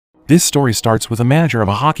This story starts with a manager of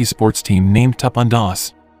a hockey sports team named Tapan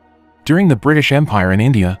Das. During the British Empire in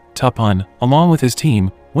India, Tapan, along with his team,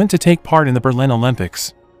 went to take part in the Berlin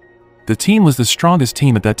Olympics. The team was the strongest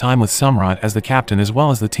team at that time with Samrat as the captain as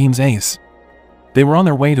well as the team's ace. They were on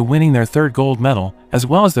their way to winning their third gold medal, as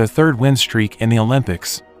well as their third win streak in the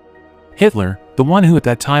Olympics. Hitler, the one who at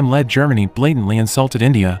that time led Germany, blatantly insulted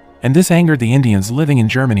India, and this angered the Indians living in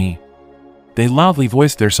Germany. They loudly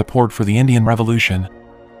voiced their support for the Indian Revolution.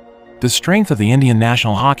 The strength of the Indian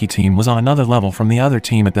national hockey team was on another level from the other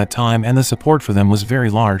team at that time, and the support for them was very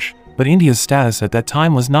large, but India's status at that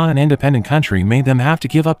time was not an independent country made them have to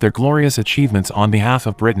give up their glorious achievements on behalf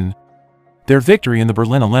of Britain. Their victory in the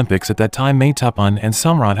Berlin Olympics at that time made Tapan and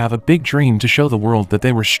Samrat have a big dream to show the world that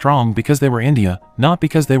they were strong because they were India, not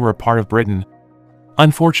because they were a part of Britain.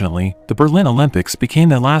 Unfortunately, the Berlin Olympics became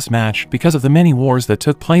their last match because of the many wars that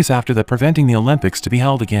took place after that, preventing the Olympics to be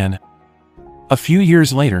held again. A few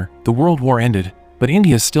years later, the World War ended, but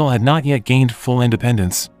India still had not yet gained full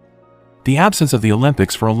independence. The absence of the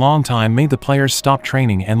Olympics for a long time made the players stop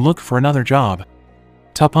training and look for another job.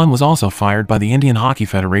 Tapan was also fired by the Indian Hockey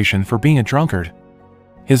Federation for being a drunkard.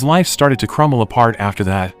 His life started to crumble apart after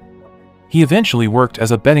that. He eventually worked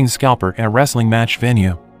as a betting scalper in a wrestling match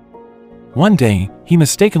venue. One day, he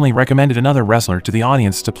mistakenly recommended another wrestler to the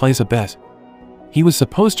audience to place a bet. He was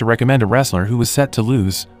supposed to recommend a wrestler who was set to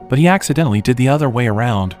lose, but he accidentally did the other way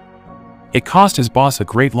around. It cost his boss a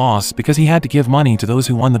great loss because he had to give money to those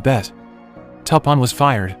who won the bet. Tapan was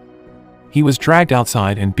fired. He was dragged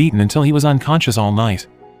outside and beaten until he was unconscious all night.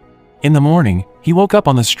 In the morning, he woke up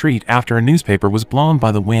on the street after a newspaper was blown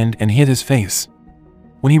by the wind and hit his face.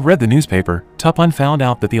 When he read the newspaper, Tapan found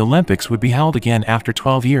out that the Olympics would be held again after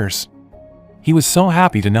 12 years. He was so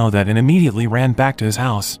happy to know that and immediately ran back to his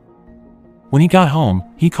house. When he got home,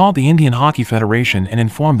 he called the Indian Hockey Federation and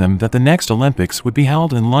informed them that the next Olympics would be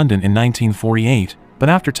held in London in 1948, but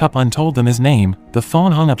after Tapan told them his name, the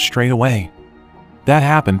phone hung up straight away. That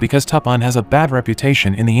happened because Tapan has a bad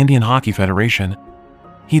reputation in the Indian Hockey Federation.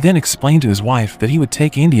 He then explained to his wife that he would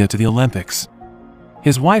take India to the Olympics.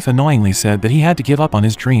 His wife annoyingly said that he had to give up on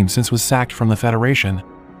his dream since he was sacked from the federation.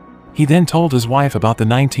 He then told his wife about the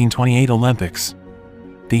 1928 Olympics.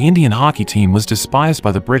 The Indian hockey team was despised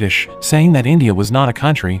by the British, saying that India was not a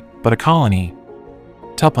country, but a colony.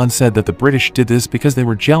 Tapan said that the British did this because they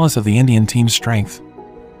were jealous of the Indian team's strength.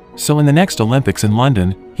 So in the next Olympics in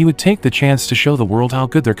London, he would take the chance to show the world how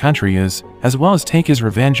good their country is, as well as take his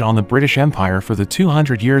revenge on the British Empire for the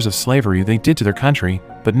 200 years of slavery they did to their country,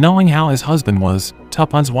 but knowing how his husband was,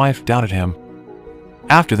 Tapan's wife doubted him.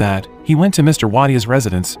 After that, he went to Mr. Wadia's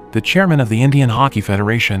residence, the chairman of the Indian Hockey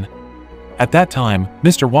Federation. At that time,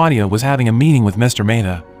 Mr. Wadia was having a meeting with Mr.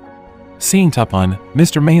 Mehta. Seeing Tapan,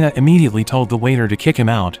 Mr. Mehta immediately told the waiter to kick him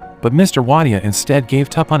out, but Mr. Wadia instead gave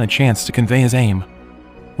Tapan a chance to convey his aim.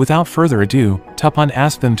 Without further ado, Tapan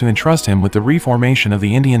asked them to entrust him with the reformation of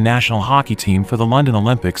the Indian national hockey team for the London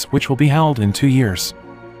Olympics, which will be held in 2 years.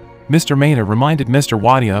 Mr. Mehta reminded Mr.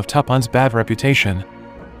 Wadia of Tapan's bad reputation.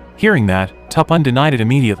 Hearing that, Tapan denied it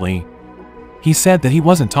immediately. He said that he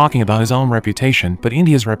wasn't talking about his own reputation but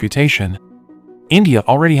India's reputation. India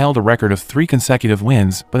already held a record of 3 consecutive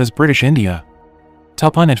wins, but as British India.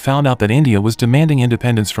 Tapan had found out that India was demanding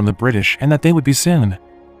independence from the British and that they would be soon.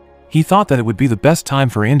 He thought that it would be the best time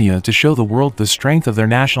for India to show the world the strength of their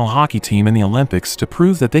national hockey team in the Olympics to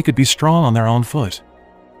prove that they could be strong on their own foot.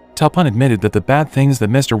 Tapan admitted that the bad things that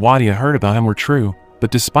Mr. Wadia heard about him were true,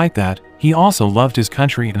 but despite that, he also loved his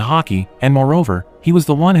country and hockey, and moreover, he was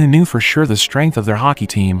the one who knew for sure the strength of their hockey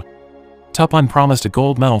team. Tapan promised a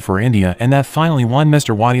gold medal for India, and that finally won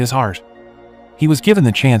Mr. Wadia's heart. He was given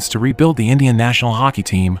the chance to rebuild the Indian national hockey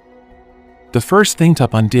team. The first thing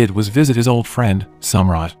Tapan did was visit his old friend,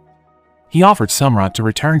 Samrat. He offered Samrat to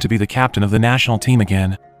return to be the captain of the national team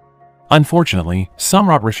again. Unfortunately,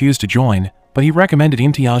 Samrat refused to join, but he recommended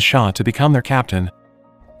Imtiaz Shah to become their captain.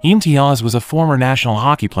 Imtiaz was a former national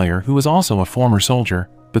hockey player who was also a former soldier,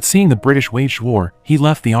 but seeing the British waged war, he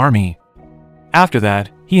left the army. After that,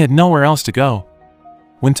 he had nowhere else to go.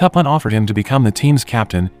 When Tapan offered him to become the team's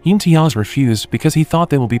captain, Imtiaz refused because he thought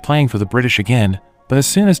they will be playing for the British again, but as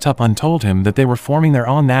soon as Tapan told him that they were forming their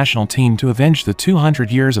own national team to avenge the 200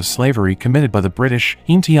 years of slavery committed by the British,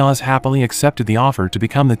 Imtiaz happily accepted the offer to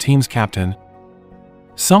become the team's captain.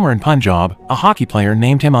 Somewhere in Punjab, a hockey player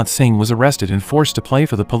named Himmat Singh was arrested and forced to play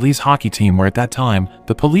for the police hockey team where at that time,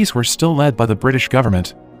 the police were still led by the British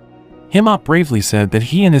government. Himmat bravely said that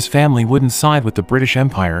he and his family wouldn't side with the British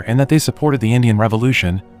Empire and that they supported the Indian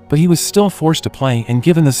Revolution, but he was still forced to play and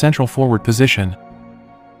given the central forward position.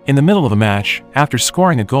 In the middle of a match, after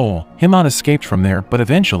scoring a goal, Himmat escaped from there, but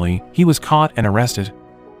eventually, he was caught and arrested.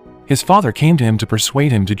 His father came to him to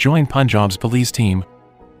persuade him to join Punjab's police team.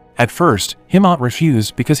 At first, Himmat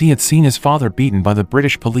refused because he had seen his father beaten by the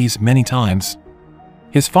British police many times.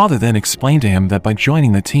 His father then explained to him that by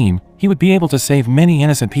joining the team, he would be able to save many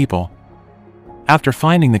innocent people. After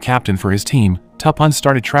finding the captain for his team, Tapan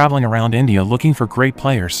started traveling around India looking for great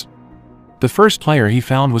players. The first player he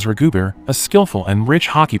found was Raghubar, a skillful and rich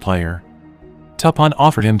hockey player. Tapan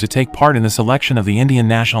offered him to take part in the selection of the Indian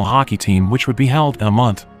national hockey team, which would be held in a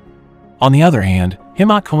month. On the other hand,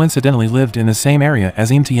 Himmat coincidentally lived in the same area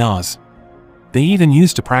as Imtiaz. They even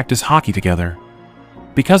used to practice hockey together.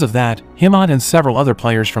 Because of that, Himmat and several other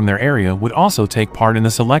players from their area would also take part in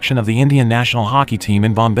the selection of the Indian national hockey team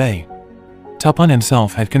in Bombay. Tapan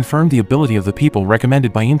himself had confirmed the ability of the people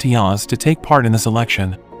recommended by Imtiaz to take part in the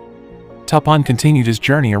selection. Tapan continued his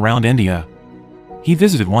journey around India. He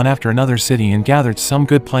visited one after another city and gathered some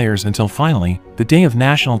good players until finally, the day of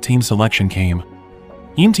national team selection came.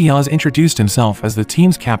 Imtiaz introduced himself as the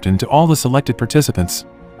team's captain to all the selected participants.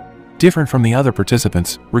 Different from the other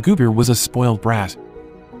participants, Raghubar was a spoiled brat.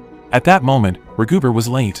 At that moment, Raghubar was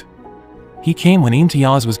late. He came when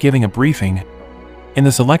Imtiaz was giving a briefing. In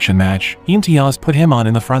the selection match, Imtiaz put him on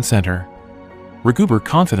in the front center. Raghubar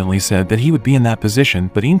confidently said that he would be in that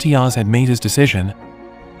position, but Imtiaz had made his decision.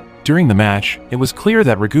 During the match, it was clear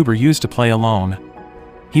that Raghubar used to play alone.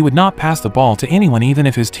 He would not pass the ball to anyone even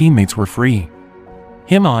if his teammates were free.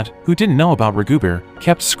 Himmat, who didn't know about Raghubar,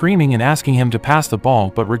 kept screaming and asking him to pass the ball,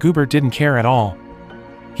 but Raghubar didn't care at all.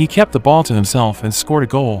 He kept the ball to himself and scored a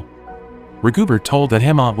goal. Raghubar told that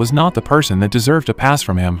Himmat was not the person that deserved a pass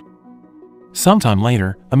from him. Sometime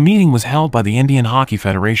later, a meeting was held by the Indian Hockey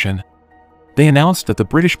Federation. They announced that the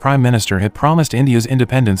British Prime Minister had promised India's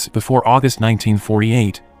independence before August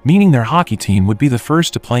 1948, meaning their hockey team would be the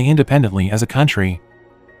first to play independently as a country.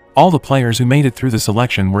 All the players who made it through the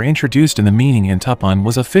selection were introduced in the meeting and Tapan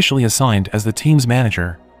was officially assigned as the team's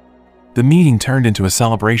manager. The meeting turned into a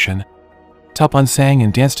celebration. Tapan sang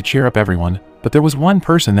and danced to cheer up everyone, but there was one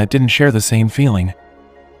person that didn't share the same feeling.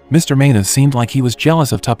 Mr. Mehta seemed like he was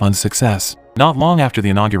jealous of Tapan's success. Not long after the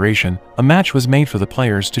inauguration, a match was made for the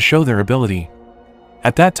players to show their ability.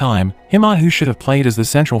 At that time, Himmat, who should have played as the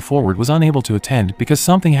central forward, was unable to attend because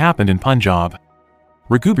something happened in Punjab.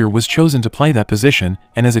 Raghubar was chosen to play that position,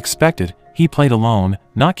 and as expected, he played alone,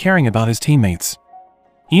 not caring about his teammates.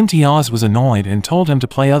 Imtiaz was annoyed and told him to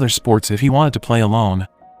play other sports if he wanted to play alone.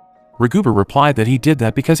 Raghubar replied that he did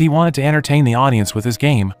that because he wanted to entertain the audience with his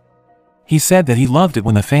game. He said that he loved it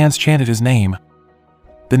when the fans chanted his name.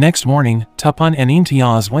 The next morning, Tapan and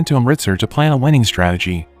Imtiaz went to Amritsar to plan a winning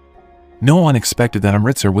strategy. No one expected that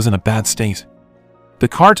Amritsar was in a bad state. The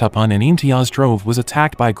car Tapan and Imtiaz drove was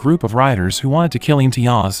attacked by a group of rioters who wanted to kill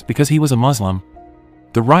Imtiaz because he was a Muslim.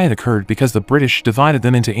 The riot occurred because the British divided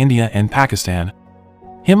them into India and Pakistan.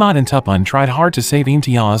 Himmat and Tapan tried hard to save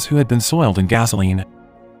Imtiaz, who had been soiled in gasoline.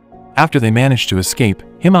 After they managed to escape,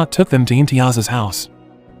 Himmat took them to Imtiaz's house.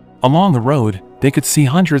 Along the road, they could see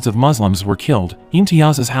hundreds of Muslims were killed.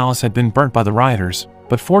 Imtiaz's house had been burnt by the rioters,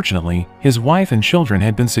 but fortunately, his wife and children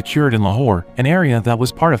had been secured in Lahore, an area that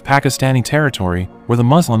was part of Pakistani territory, where the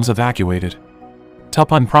Muslims evacuated.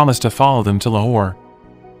 Tapan promised to follow them to Lahore.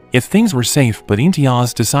 If things were safe, but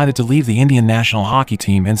Imtiaz decided to leave the Indian national hockey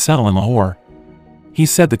team and settle in Lahore. He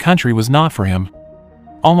said the country was not for him.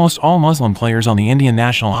 Almost all Muslim players on the Indian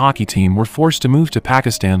national hockey team were forced to move to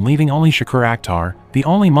Pakistan, leaving only Shakur Akhtar, the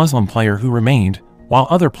only Muslim player who remained, while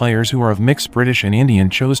other players who were of mixed British and Indian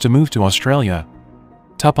chose to move to Australia.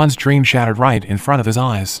 Tapan's dream shattered right in front of his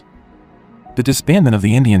eyes. The disbandment of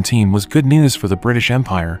the Indian team was good news for the British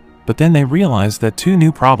Empire, but then they realized that two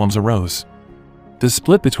new problems arose. The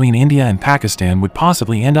split between India and Pakistan would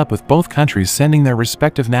possibly end up with both countries sending their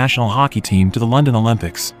respective national hockey team to the London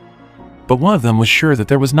Olympics. But one of them was sure that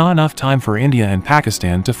there was not enough time for India and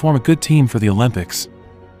Pakistan to form a good team for the Olympics.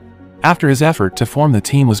 After his effort to form the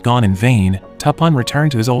team was gone in vain, Tapan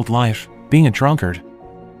returned to his old life, being a drunkard.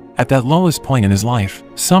 At that lowest point in his life,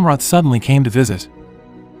 Samrat suddenly came to visit.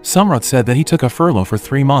 Samrat said that he took a furlough for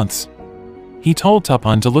 3 months. He told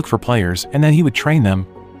Tapan to look for players and that he would train them.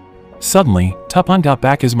 Suddenly, Tapan got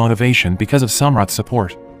back his motivation because of Samrat's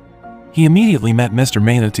support. He immediately met Mr.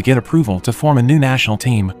 Mehta to get approval to form a new national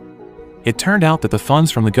team. It turned out that the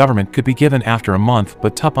funds from the government could be given after a month,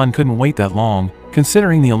 but Tapan couldn't wait that long,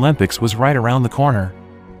 considering the Olympics was right around the corner.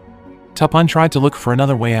 Tapan tried to look for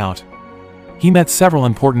another way out. He met several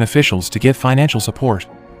important officials to get financial support.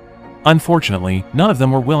 Unfortunately, none of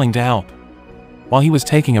them were willing to help. While he was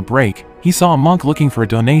taking a break, he saw a monk looking for a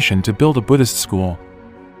donation to build a Buddhist school.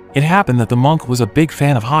 It happened that the monk was a big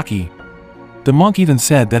fan of hockey. The monk even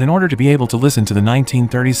said that in order to be able to listen to the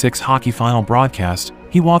 1936 hockey final broadcast,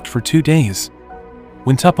 he walked for 2 days.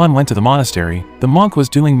 When Tupan went to the monastery, the monk was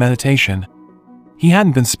doing meditation. He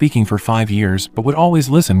hadn't been speaking for 5 years but would always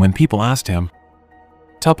listen when people asked him.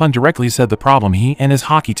 Tupan directly said the problem he and his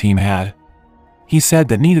hockey team had. He said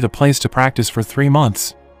that needed a place to practice for 3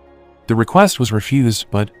 months. The request was refused,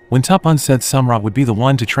 but when Tupan said Samrat would be the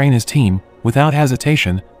one to train his team, without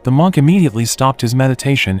hesitation, the monk immediately stopped his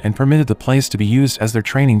meditation and permitted the place to be used as their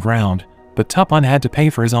training ground, but Tupan had to pay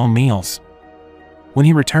for his own meals. When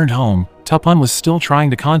he returned home, Tupan was still trying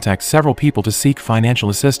to contact several people to seek financial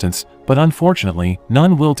assistance, but unfortunately,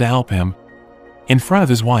 none willed to help him. In front of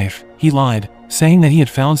his wife, he lied, saying that he had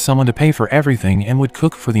found someone to pay for everything and would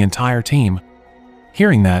cook for the entire team.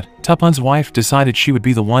 Hearing that, Tupan's wife decided she would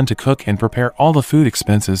be the one to cook and prepare all the food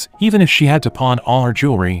expenses, even if she had to pawn all her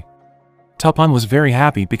jewelry. Tupan was very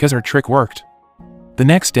happy because her trick worked. The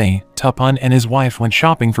next day, Tupan and his wife went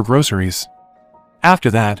shopping for groceries. After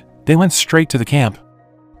that, they went straight to the camp.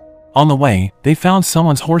 On the way, they found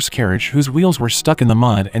someone's horse carriage whose wheels were stuck in the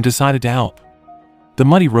mud and decided to help. The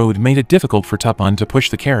muddy road made it difficult for Tupan to push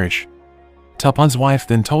the carriage. Tupan's wife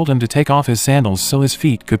then told him to take off his sandals so his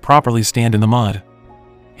feet could properly stand in the mud.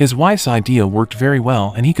 His wife's idea worked very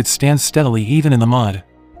well and he could stand steadily even in the mud.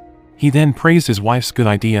 He then praised his wife's good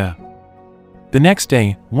idea. The next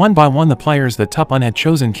day, one by one the players that Tupan had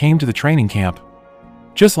chosen came to the training camp.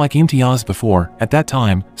 Just like Imtiaz before, at that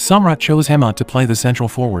time, Samrat chose Hemant to play the central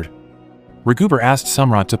forward. Raguber asked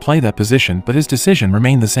Samrat to play that position but his decision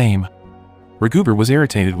remained the same. Raguber was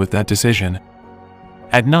irritated with that decision.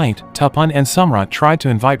 At night, Tupan and Samrat tried to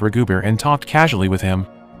invite Raguber and talked casually with him.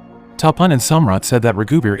 Tupan and Samrat said that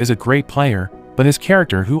Raguber is a great player, but his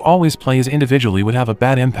character who always plays individually would have a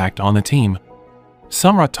bad impact on the team.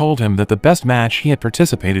 Samrat told him that the best match he had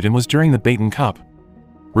participated in was during the Baton Cup.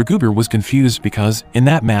 Raguber was confused because, in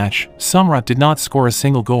that match, Samrat did not score a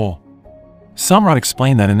single goal. Samrat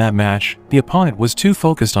explained that in that match, the opponent was too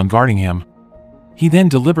focused on guarding him. He then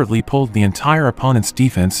deliberately pulled the entire opponent's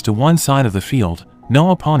defense to one side of the field.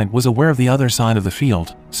 No opponent was aware of the other side of the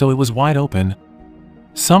field, so it was wide open.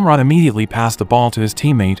 Samrat immediately passed the ball to his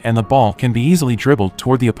teammate and the ball can be easily dribbled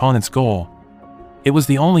toward the opponent's goal. It was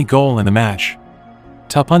the only goal in the match.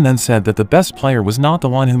 Tupan then said that the best player was not the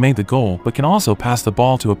one who made the goal but can also pass the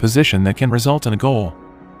ball to a position that can result in a goal.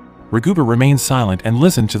 Raguber remained silent and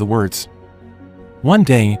listened to the words. One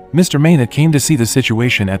day, Mr. Mehta came to see the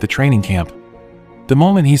situation at the training camp. The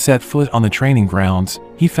moment he set foot on the training grounds,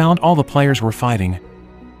 he found all the players were fighting.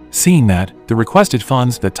 Seeing that, the requested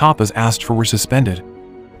funds that Tapas asked for were suspended.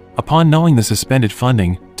 Upon knowing the suspended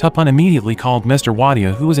funding, Tupan immediately called Mr.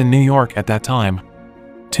 Wadia who was in New York at that time.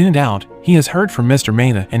 Tuned out, he has heard from Mr.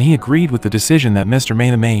 Mehta and he agreed with the decision that Mr.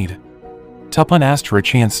 Mehta made. Tupan asked for a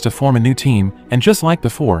chance to form a new team, and just like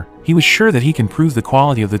before, he was sure that he can prove the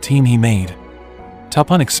quality of the team he made.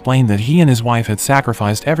 Tupan explained that he and his wife had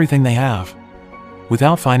sacrificed everything they have.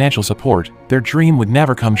 Without financial support, their dream would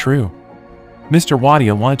never come true. Mr.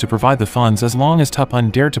 Wadia wanted to provide the funds as long as Tupan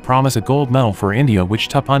dared to promise a gold medal for India, which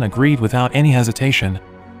Tupan agreed without any hesitation.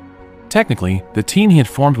 Technically, the team he had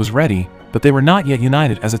formed was ready, but they were not yet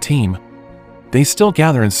united as a team. They still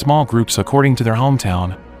gather in small groups according to their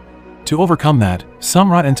hometown. To overcome that,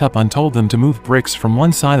 Samrat and Tupan told them to move bricks from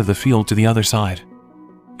one side of the field to the other side.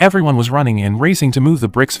 Everyone was running and racing to move the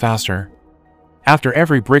bricks faster. After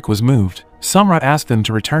every brick was moved, Samrat asked them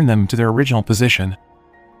to return them to their original position.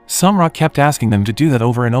 Samrat kept asking them to do that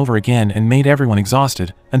over and over again and made everyone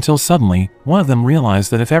exhausted, until suddenly, one of them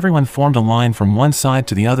realized that if everyone formed a line from one side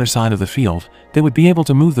to the other side of the field, they would be able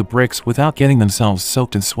to move the bricks without getting themselves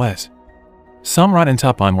soaked in sweat. Samrat and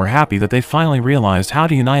Tupan were happy that they finally realized how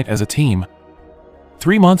to unite as a team.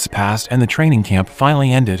 3 months passed and the training camp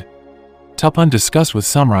finally ended. Tupan discussed with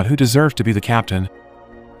Samrat who deserved to be the captain.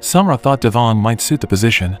 Samrat thought Devang might suit the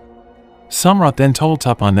position. Samrat then told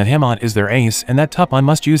Tupan that Hemant is their ace and that Tupan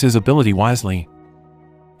must use his ability wisely.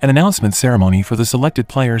 An announcement ceremony for the selected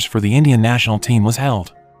players for the Indian national team was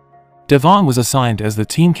held. Devang was assigned as the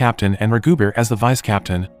team captain and Raguber as the vice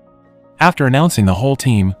captain. After announcing the whole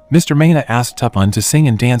team, Mr. Mehta asked Tupan to sing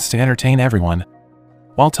and dance to entertain everyone.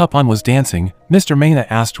 While Tupan was dancing, Mr.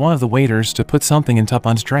 Mehta asked one of the waiters to put something in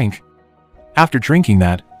Tupan's drink. After drinking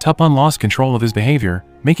that, Tupan lost control of his behavior,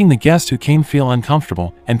 making the guest who came feel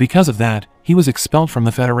uncomfortable, and because of that, he was expelled from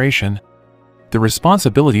the federation. The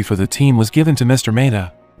responsibility for the team was given to Mr.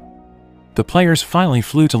 Mehta. The players finally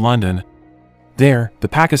flew to London. There, the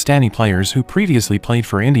Pakistani players who previously played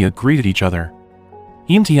for India greeted each other.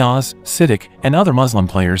 Imtiaz, Siddiq, and other Muslim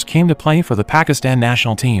players came to play for the Pakistan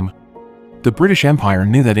national team. The British Empire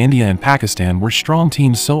knew that India and Pakistan were strong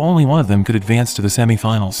teams, so only one of them could advance to the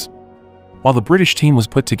semi-finals. While the British team was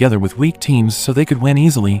put together with weak teams so they could win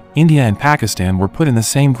easily, India and Pakistan were put in the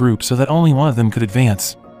same group so that only one of them could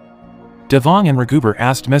advance. Devang and Raghubar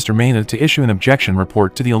asked Mr. Mehta to issue an objection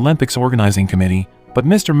report to the Olympics Organizing Committee, but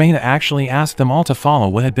Mr. Mehta actually asked them all to follow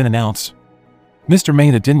what had been announced. Mr.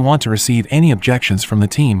 Mehta didn't want to receive any objections from the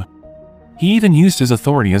team. He even used his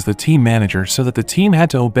authority as the team manager so that the team had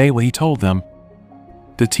to obey what he told them.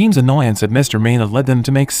 The team's annoyance at Mr. Mehta led them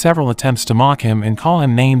to make several attempts to mock him and call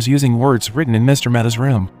him names using words written in Mr. Mehta's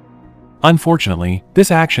room. Unfortunately, this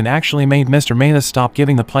action actually made Mr. Mehta stop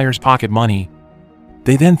giving the players pocket money.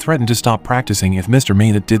 They then threatened to stop practicing if Mr.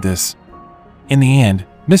 Mehta did this. In the end,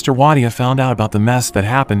 Mr. Wadia found out about the mess that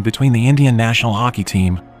happened between the Indian national hockey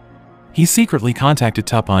team. He secretly contacted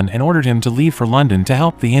Tapan and ordered him to leave for London to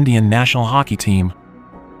help the Indian national hockey team.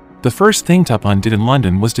 The first thing Tapan did in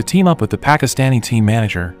London was to team up with the Pakistani team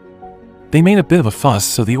manager. They made a bit of a fuss,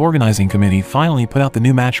 so the organizing committee finally put out the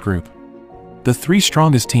new match group. The three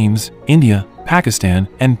strongest teams, India, Pakistan,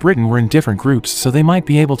 and Britain, were in different groups so they might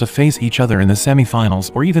be able to face each other in the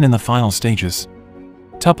semi-finals or even in the final stages.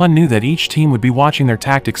 Tapan knew that each team would be watching their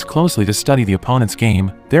tactics closely to study the opponent's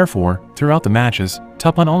game. Therefore, throughout the matches,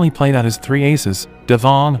 Tapan only played out his three aces,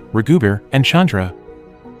 Devang, Raghubar, and Chandra.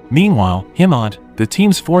 Meanwhile, Himmat, the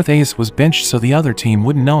team's fourth ace, was benched so the other team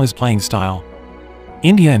wouldn't know his playing style.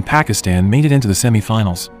 India and Pakistan made it into the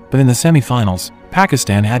semi-finals, but in the semi-finals,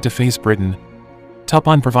 Pakistan had to face Britain.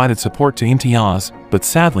 Tapan provided support to Imtiaz, but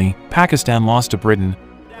sadly, Pakistan lost to Britain.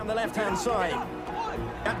 Down the left-hand side.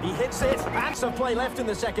 He hits it. That's a play left in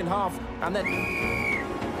the second half, and then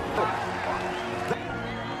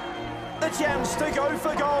the chance to go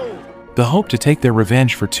for goal. The hope to take their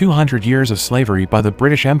revenge for 200 years of slavery by the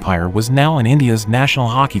British Empire was now in India's national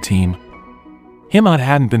hockey team. Himmat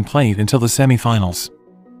hadn't been played until the semi-finals.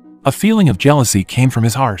 A feeling of jealousy came from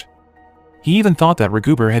his heart. He even thought that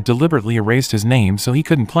Raghubar had deliberately erased his name so he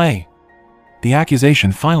couldn't play. The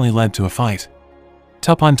accusation finally led to a fight.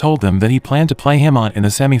 Tapan told them that he planned to play Himmat in the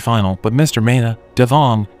semi-final, but Mr. Mehta,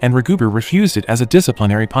 Devang, and Raghubar refused it as a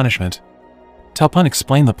disciplinary punishment. Tapan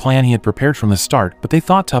explained the plan he had prepared from the start, but they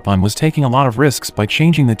thought Tapan was taking a lot of risks by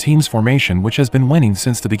changing the team's formation, which has been winning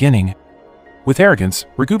since the beginning. With arrogance,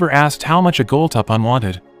 Raghubar asked how much a goal Tapan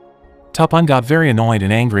wanted. Tapan got very annoyed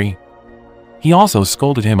and angry. He also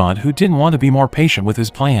scolded Himmat, who didn't want to be more patient with his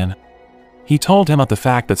plan. He told Himmat the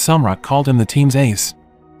fact that Samrat called him the team's ace.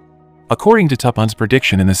 According to Tapan's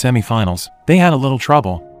prediction in the semi-finals, they had a little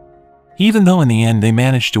trouble. Even though in the end they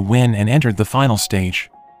managed to win and entered the final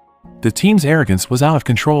stage. The team's arrogance was out of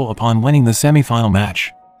control upon winning the semi-final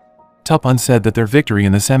match. Tapan said that their victory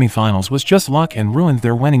in the semi-finals was just luck and ruined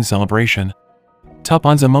their winning celebration.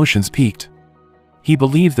 Tapan's emotions peaked. He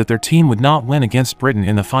believed that their team would not win against Britain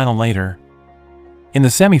in the final later. In the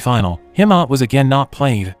semi-final, Himmat was again not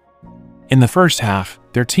played. In the first half,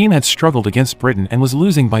 their team had struggled against Britain and was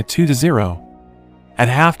losing by 2-0. At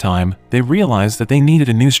halftime, they realized that they needed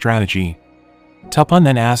a new strategy. Tapan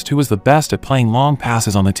then asked who was the best at playing long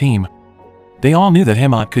passes on the team. They all knew that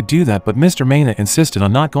Himmat could do that, but Mr. Mehta insisted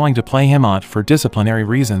on not going to play Himmat for disciplinary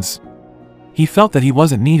reasons. He felt that he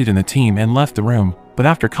wasn't needed in the team and left the room, but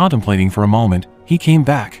after contemplating for a moment, he came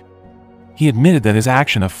back. He admitted that his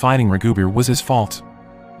action of fighting Raghubar was his fault.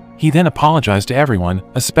 He then apologized to everyone,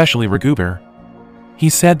 especially Raghubar. He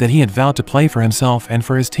said that he had vowed to play for himself and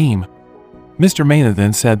for his team. Mr. Mehta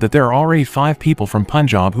then said that there are already 5 people from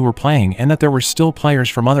Punjab who were playing and that there were still players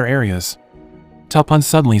from other areas. Tapan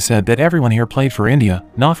suddenly said that everyone here played for India,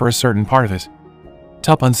 not for a certain part of it.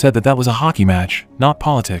 Tapan said that that was a hockey match, not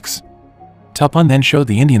politics. Tapan then showed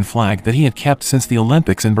the Indian flag that he had kept since the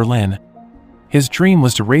Olympics in Berlin. His dream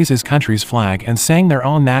was to raise his country's flag and sang their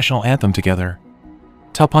own national anthem together.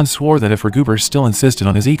 Tapan swore that if Raghubar still insisted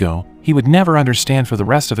on his ego, he would never understand for the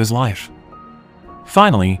rest of his life.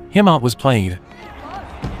 Finally, Himmat was played.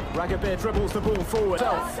 Raghubar dribbles the ball forward.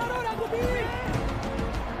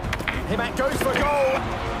 Himmat goes for goal.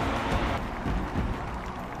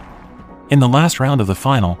 In the last round of the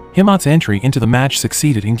final, Himmat's entry into the match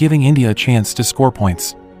succeeded in giving India a chance to score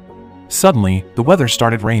points. Suddenly, the weather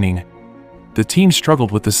started raining. The team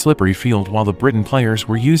struggled with the slippery field while the Britain players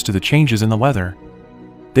were used to the changes in the weather.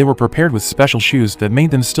 They were prepared with special shoes that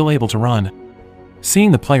made them still able to run.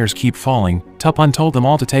 Seeing the players keep falling, Tapan told them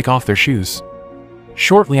all to take off their shoes.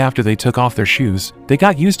 Shortly after they took off their shoes, they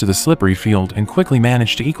got used to the slippery field and quickly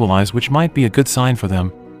managed to equalize, which might be a good sign for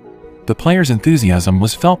them. The players' enthusiasm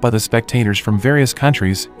was felt by the spectators from various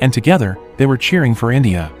countries, and together, they were cheering for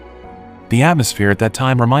India. The atmosphere at that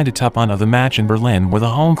time reminded Tapan of the match in Berlin where the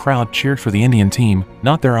home crowd cheered for the Indian team,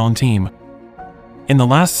 not their own team. In the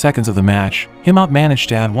last seconds of the match, Himmat managed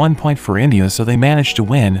to add 1 point for India, so they managed to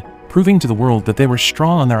win, proving to the world that they were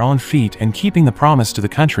strong on their own feet and keeping the promise to the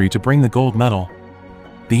country to bring the gold medal.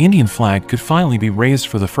 The Indian flag could finally be raised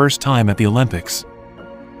for the first time at the Olympics.